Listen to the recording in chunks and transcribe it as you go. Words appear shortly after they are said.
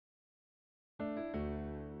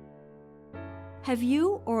Have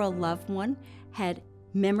you or a loved one had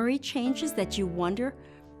memory changes that you wonder,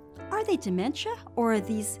 are they dementia or are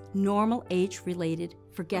these normal age-related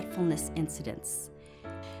forgetfulness incidents?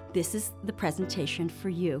 This is the presentation for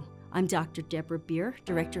you. I'm Dr. Deborah Beer,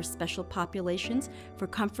 Director of Special Populations for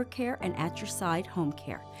ComForCare and At Your Side Home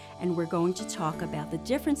Care, and we're going to talk about the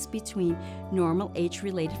difference between normal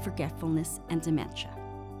age-related forgetfulness and dementia.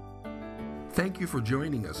 Thank you for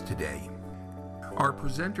joining us today. Our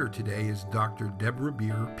presenter today is Dr. Deborah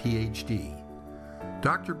Beer, PhD.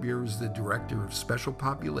 Dr. Beer is the Director of Special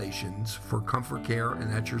Populations for ComForCare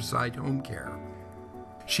and At Your Side Home Care.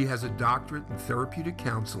 She has a doctorate in therapeutic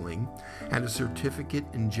counseling and a certificate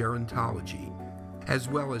in gerontology, as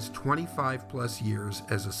well as 25 plus years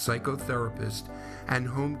as a psychotherapist and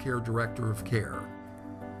home care director of care.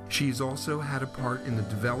 She's also had a part in the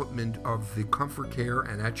development of the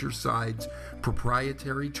ComForCare and At Your Side's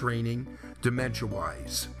proprietary training,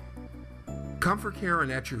 Dementia-Wise. ComForCare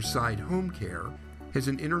and At Your Side Home Care is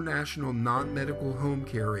an international non-medical home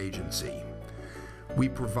care agency. We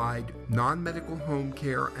provide non-medical home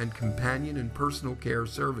care and companion and personal care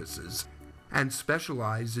services and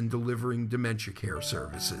specialize in delivering dementia care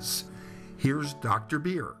services. Here's Dr.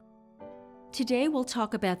 Beer. Today we'll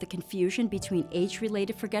talk about the confusion between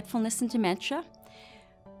age-related forgetfulness and dementia.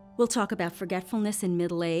 We'll talk about forgetfulness in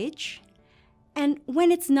middle age, and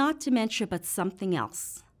when it's not dementia but something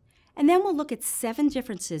else. And then we'll look at 7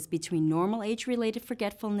 differences between normal age-related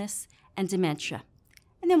forgetfulness and dementia.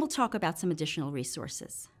 And then we'll talk about some additional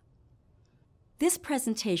resources. This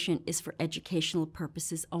presentation is for educational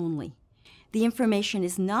purposes only. The information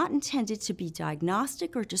is not intended to be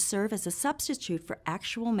diagnostic or to serve as a substitute for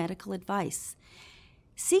actual medical advice.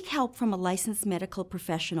 Seek help from a licensed medical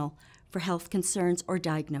professional for health concerns or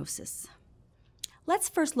diagnosis. Let's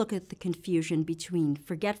first look at the confusion between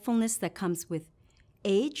forgetfulness that comes with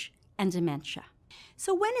age and dementia.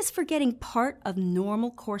 So when is forgetting part of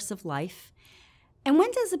normal course of life? And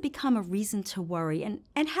when does it become a reason to worry?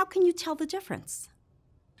 And how can you tell the difference?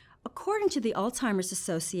 According to the Alzheimer's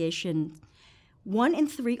Association, 1 in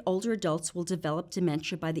 3 older adults will develop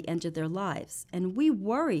dementia by the end of their lives. And we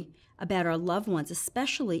worry about our loved ones,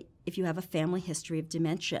 especially if you have a family history of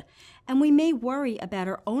dementia. And we may worry about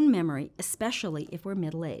our own memory, especially if we're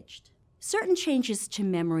middle-aged. Certain changes to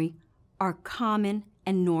memory are common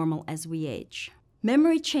and normal as we age.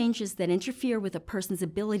 Memory changes that interfere with a person's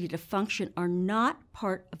ability to function are not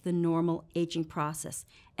part of the normal aging process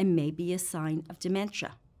and may be a sign of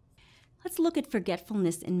dementia. Let's look at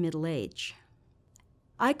forgetfulness in middle age.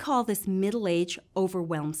 I call this middle age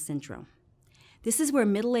overwhelm syndrome. This is where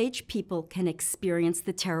middle-aged people can experience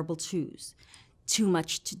the terrible twos. Too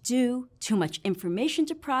much to do, too much information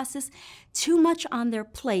to process, too much on their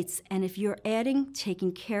plates, and if you're adding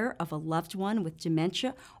taking care of a loved one with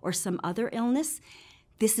dementia or some other illness,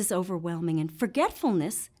 this is overwhelming, and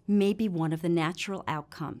forgetfulness may be one of the natural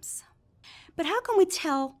outcomes. But how can we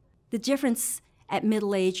tell the difference at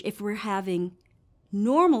middle age if we're having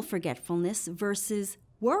normal forgetfulness versus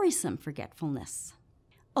worrisome forgetfulness?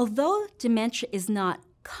 Although dementia is not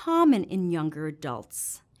common in younger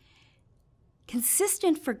adults,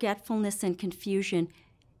 consistent forgetfulness and confusion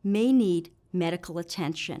may need medical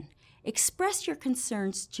attention. Express your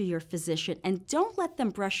concerns to your physician and don't let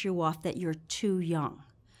them brush you off that you're too young.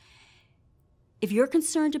 If you're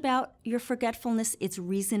concerned about your forgetfulness, it's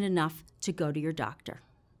reason enough to go to your doctor.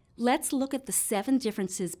 Let's look at the 7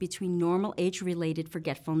 differences between normal age-related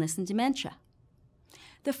forgetfulness and dementia.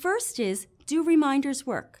 The first is, do reminders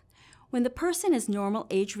work? When the person has normal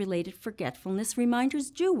age-related forgetfulness,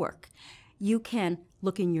 reminders do work. You can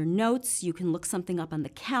look in your notes, you can look something up on the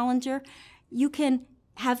calendar, you can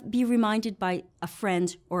be reminded by a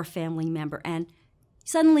friend or a family member, and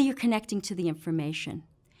suddenly you're connecting to the information.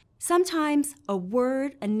 Sometimes a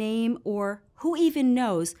word, a name, or who even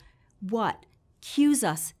knows what cues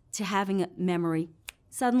us to having a memory.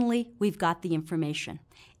 Suddenly we've got the information.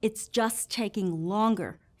 It's just taking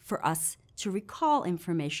longer for us to recall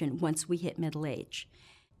information once we hit middle age.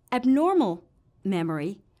 Abnormal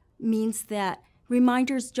memory means that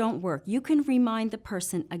reminders don't work. You can remind the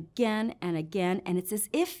person again and again, and it's as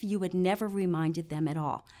if you had never reminded them at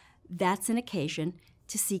all. That's an occasion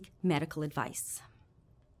to seek medical advice.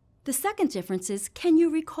 The second difference is, can you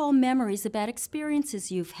recall memories about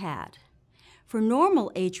experiences you've had? For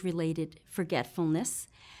normal age-related forgetfulness,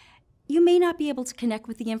 you may not be able to connect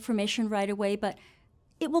with the information right away, but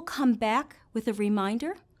it will come back with a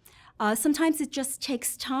reminder. Sometimes it just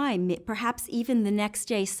takes time. Perhaps even the next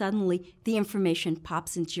day, suddenly the information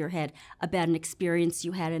pops into your head about an experience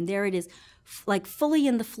you had, and there it is, like fully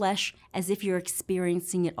in the flesh, as if you're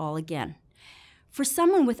experiencing it all again. For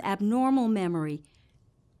someone with abnormal memory,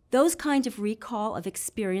 those kinds of recall of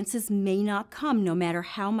experiences may not come no matter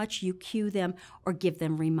how much you cue them or give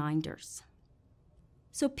them reminders.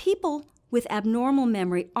 So people with abnormal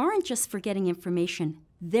memory aren't just forgetting information,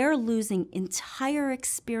 they're losing entire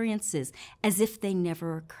experiences as if they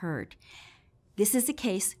never occurred. This is a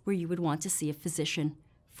case where you would want to see a physician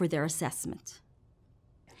for their assessment.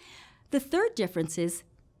 The third difference is,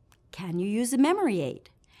 can you use a memory aid?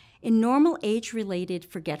 In normal age-related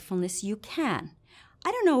forgetfulness, you can.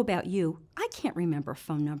 I don't know about you, I can't remember a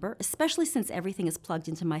phone number, especially since everything is plugged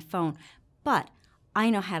into my phone, but I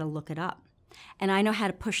know how to look it up, and I know how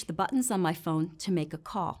to push the buttons on my phone to make a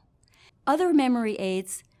call. Other memory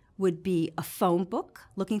aids would be a phone book,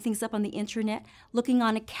 looking things up on the internet, looking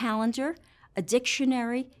on a calendar, a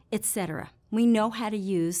dictionary, etc. We know how to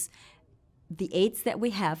use the aids that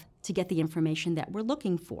we have to get the information that we're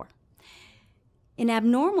looking for. In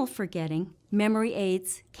abnormal forgetting, memory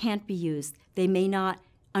aids can't be used. They may not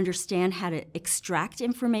understand how to extract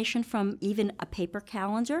information from even a paper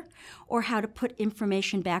calendar or how to put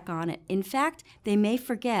information back on it. In fact, they may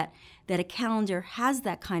forget that a calendar has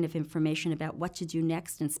that kind of information about what to do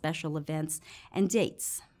next in special events and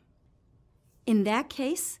dates. In that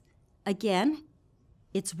case, again,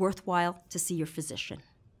 it's worthwhile to see your physician.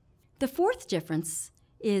 The fourth difference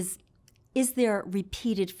is there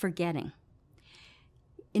repeated forgetting?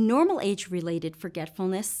 In normal age-related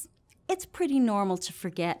forgetfulness, it's pretty normal to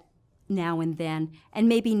forget now and then and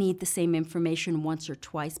maybe need the same information once or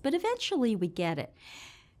twice, but eventually we get it.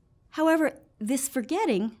 However, this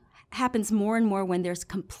forgetting happens more and more when there's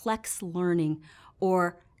complex learning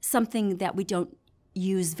or something that we don't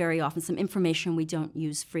use very often, some information we don't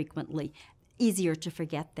use frequently. Easier to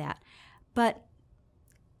forget that. But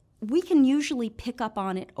we can usually pick up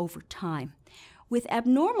on it over time. With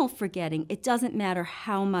abnormal forgetting, it doesn't matter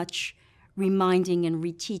how much reminding and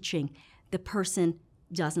reteaching the person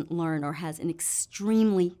doesn't learn or has an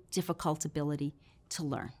extremely difficult ability to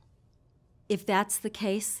learn. If that's the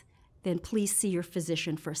case, then please see your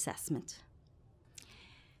physician for assessment.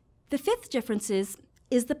 The fifth difference is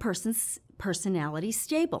the person's personality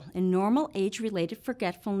stable? In normal age-related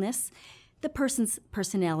forgetfulness, the person's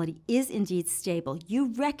personality is indeed stable.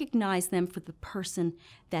 You recognize them for the person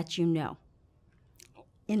that you know.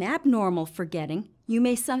 In abnormal forgetting, you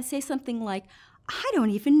may say something like, I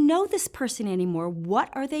don't even know this person anymore. What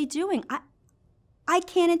are they doing? I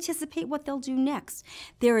can't anticipate what they'll do next.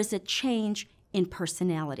 There is a change in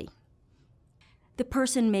personality. The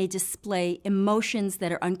person may display emotions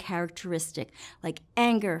that are uncharacteristic, like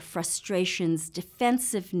anger, frustrations,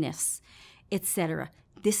 defensiveness, etc.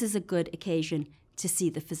 This is a good occasion to see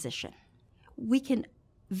the physician. We can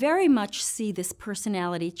very much see this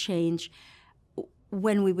personality change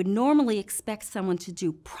when we would normally expect someone to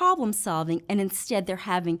do problem solving and instead they're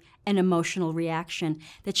having an emotional reaction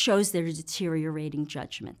that shows their deteriorating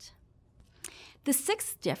judgment. The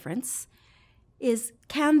sixth difference is,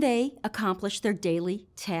 can they accomplish their daily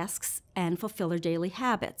tasks and fulfill their daily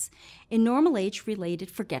habits? In normal age-related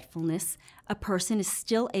forgetfulness, a person is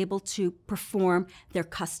still able to perform their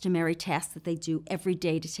customary tasks that they do every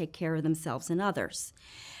day to take care of themselves and others.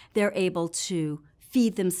 They're able to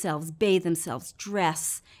feed themselves, bathe themselves,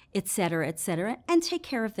 dress, etc., and take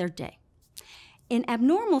care of their day. In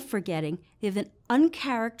abnormal forgetting, they have an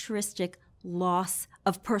uncharacteristic loss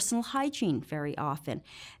of personal hygiene very often.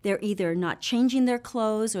 They're either not changing their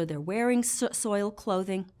clothes or they're wearing soiled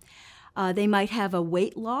clothing. They might have a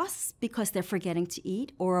weight loss because they're forgetting to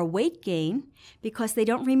eat, or a weight gain because they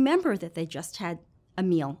don't remember that they just had a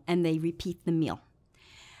meal and they repeat the meal.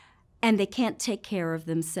 And they can't take care of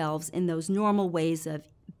themselves in those normal ways of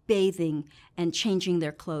bathing and changing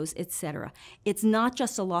their clothes, etc. It's not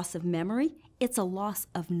just a loss of memory, it's a loss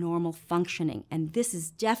of normal functioning, and this is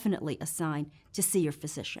definitely a sign to see your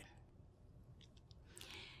physician.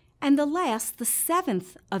 And the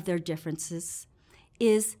seventh of their differences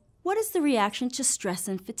is, what is the reaction to stress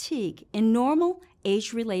and fatigue? In normal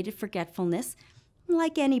age-related forgetfulness,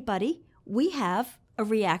 like anybody, we have a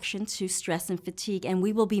reaction to stress and fatigue, and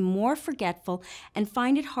we will be more forgetful and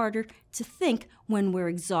find it harder to think when we're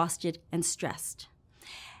exhausted and stressed.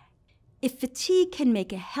 If fatigue can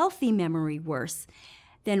make a healthy memory worse,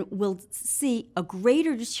 then we'll see a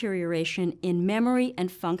greater deterioration in memory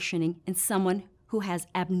and functioning in someone who has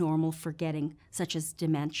abnormal forgetting, such as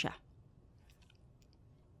dementia.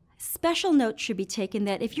 Special note should be taken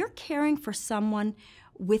that if you're caring for someone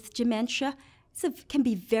with dementia, it can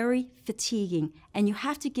be very fatiguing, and you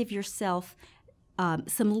have to give yourself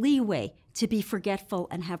some leeway to be forgetful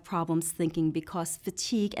and have problems thinking, because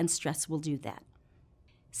fatigue and stress will do that.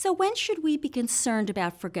 So when should we be concerned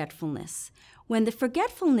about forgetfulness? When the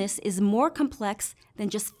forgetfulness is more complex than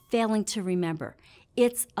just failing to remember.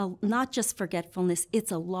 It's not just forgetfulness,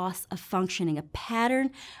 it's a loss of functioning, a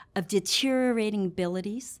pattern of deteriorating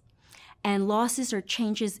abilities, and losses or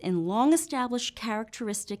changes in long-established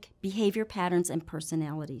characteristic behavior patterns and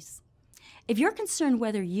personalities. If you're concerned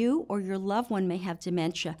whether you or your loved one may have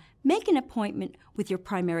dementia, make an appointment with your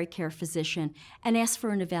primary care physician and ask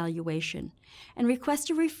for an evaluation, and request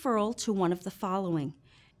a referral to one of the following: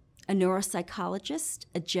 a neuropsychologist,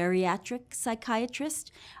 a geriatric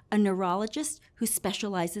psychiatrist, a neurologist who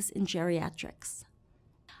specializes in geriatrics.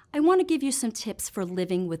 I want to give you some tips for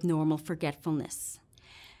living with normal forgetfulness.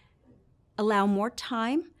 Allow more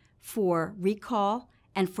time for recall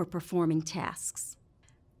and for performing tasks.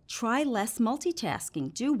 Try less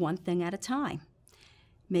multitasking. Do one thing at a time.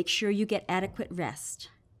 Make sure you get adequate rest.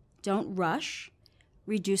 Don't rush.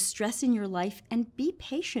 Reduce stress in your life and be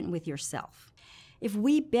patient with yourself. If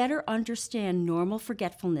we better understand normal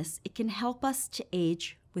forgetfulness, it can help us to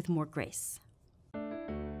age with more grace.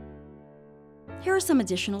 Here are some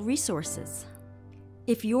additional resources.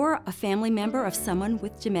 If you're a family member of someone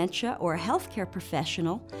with dementia or a healthcare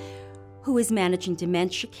professional who is managing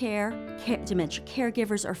dementia care, dementia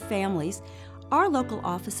caregivers, or families, our local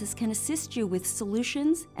offices can assist you with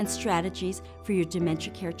solutions and strategies for your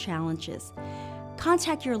dementia care challenges.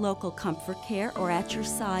 Contact your local ComForCare or At Your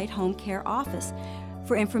Side home care office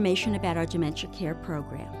for information about our dementia care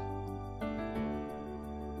program.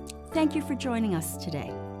 Thank you for joining us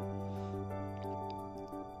today.